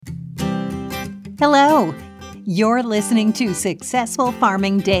Hello, you're listening to Successful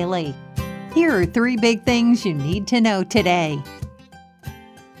Farming Daily. Here are three big things you need to know today.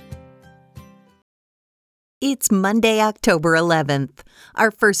 It's Monday, October 11th. Our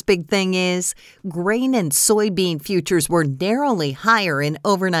first big thing is grain and soybean futures were narrowly higher in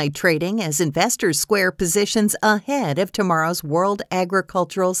overnight trading as investors square positions ahead of tomorrow's World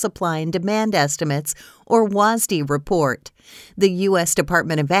Agricultural Supply and Demand Estimates, or WASDE report. The U.S.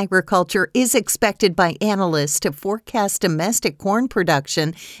 Department of Agriculture is expected by analysts to forecast domestic corn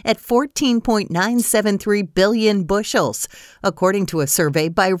production at 14.973 billion bushels, according to a survey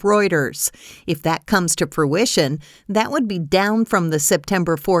by Reuters. If that comes to fruition, that would be down from the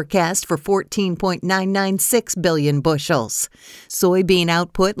September forecast for 14.996 billion bushels. Soybean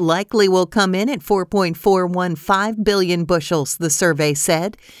output likely will come in at 4.415 billion bushels, the survey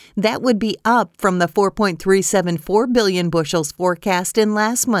said. That would be up from the 4.374 billion bushels forecast in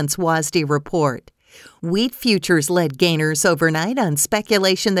last month's WASDE report. Wheat futures led gainers overnight on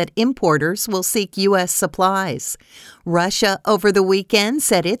speculation that importers will seek U.S. supplies. Russia over the weekend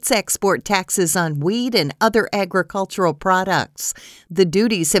set its export taxes on wheat and other agricultural products. The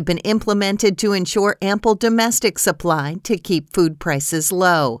duties have been implemented to ensure ample domestic supply to keep food prices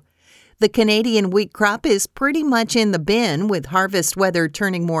low. The Canadian wheat crop is pretty much in the bin, with harvest weather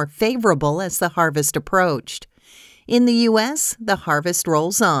turning more favorable as the harvest approached. In the U.S., the harvest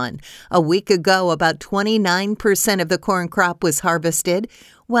rolls on. A week ago, about 29% of the corn crop was harvested,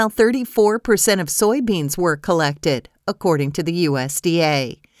 while 34% of soybeans were collected, according to the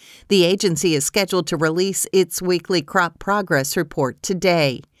USDA. The agency is scheduled to release its weekly crop progress report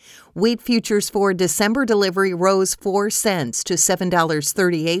today. Wheat futures for December delivery rose 4 cents to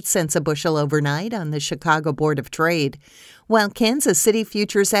 $7.38 a bushel overnight on the Chicago Board of Trade, while Kansas City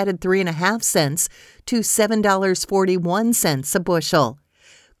futures added 3.5 cents to $7.41 a bushel.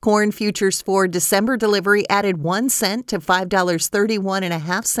 Corn futures for December delivery added 1 cent to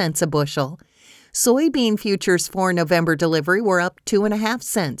 $5.31.5 a bushel. Soybean futures for November delivery were up 2.5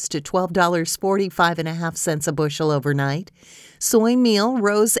 cents to $12.45.5 a bushel overnight. Soy meal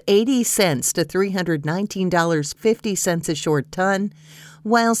rose 80 cents to $319.50 a short ton,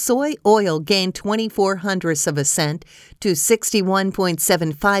 while soy oil gained 0.24 of a cent to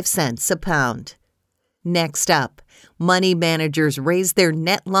 61.75 cents a pound. Next up, money managers raised their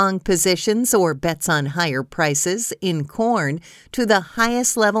net long positions, or bets on higher prices, in corn to the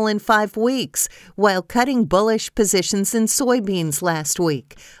highest level in 5 weeks, while cutting bullish positions in soybeans last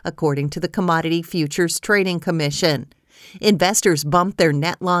week, according to the Commodity Futures Trading Commission. Investors bumped their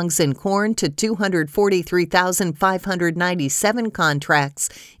net longs in corn to 243,597 contracts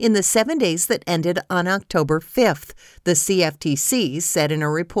in the 7 days that ended on October 5th, the CFTC said in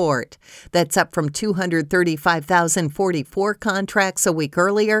a report. That's up from 235,044 contracts a week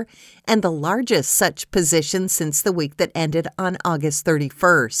earlier, and the largest such position since the week that ended on August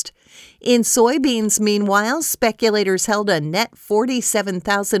 31st. In soybeans, meanwhile, speculators held a net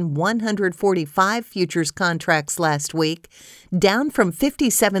 47,145 futures contracts last week, down from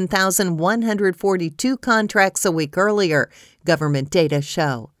 57,142 contracts a week earlier, government data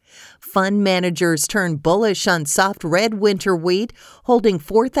show. Fund managers turned bullish on soft red winter wheat, holding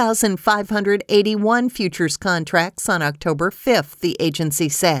 4,581 futures contracts on October 5th, the agency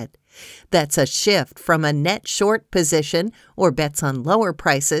said. That's a shift from a net short position, or bets on lower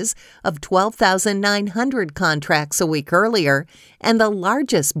prices, of 12,900 contracts a week earlier, and the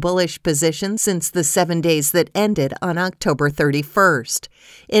largest bullish position since the 7 days that ended on October 31st.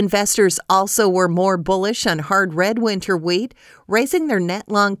 Investors also were more bullish on hard red winter wheat, raising their net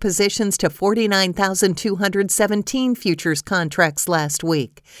long positions to 49,217 futures contracts last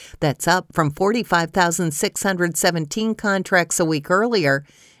week. That's up from 45,617 contracts a week earlier,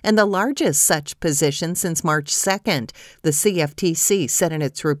 and the largest such position since March 2nd, the CFTC said in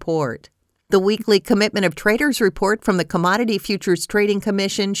its report. The weekly Commitment of Traders report from the Commodity Futures Trading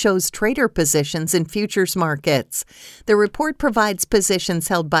Commission shows trader positions in futures markets. The report provides positions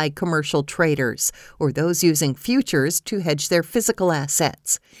held by commercial traders, or those using futures to hedge their physical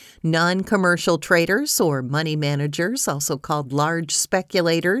assets. Non-commercial traders, or money managers, also called large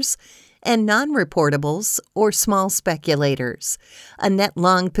speculators, and non-reportables, or small speculators. A net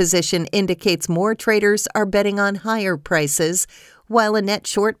long position indicates more traders are betting on higher prices, while a net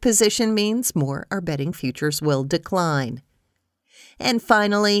short position means more are betting futures will decline. And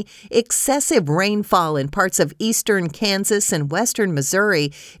finally, excessive rainfall in parts of eastern Kansas and western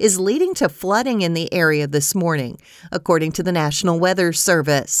Missouri is leading to flooding in the area this morning, according to the National Weather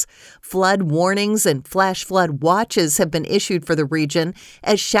Service. Flood warnings and flash flood watches have been issued for the region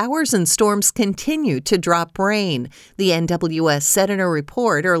as showers and storms continue to drop rain, the NWS said in a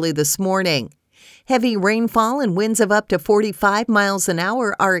report early this morning. Heavy rainfall and winds of up to 45 miles an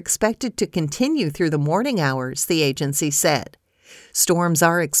hour are expected to continue through the morning hours, the agency said. Storms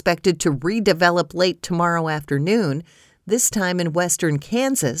are expected to redevelop late tomorrow afternoon, this time in western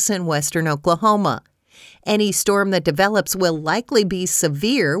Kansas and western Oklahoma. Any storm that develops will likely be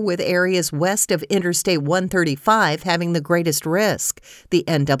severe, with areas west of Interstate 135 having the greatest risk, the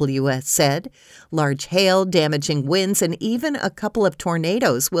NWS said. Large hail, damaging winds, and even a couple of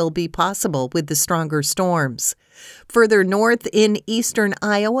tornadoes will be possible with the stronger storms. Further north in eastern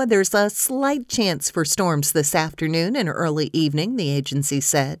Iowa, there's a slight chance for storms this afternoon and early evening, the agency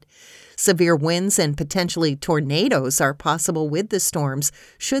said. Severe winds and potentially tornadoes are possible with the storms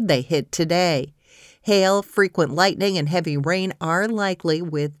should they hit today. Hail, frequent lightning, and heavy rain are likely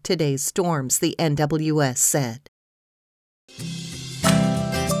with today's storms, the NWS said.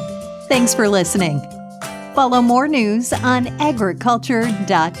 Thanks for listening. Follow more news on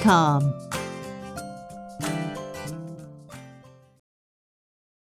agriculture.com.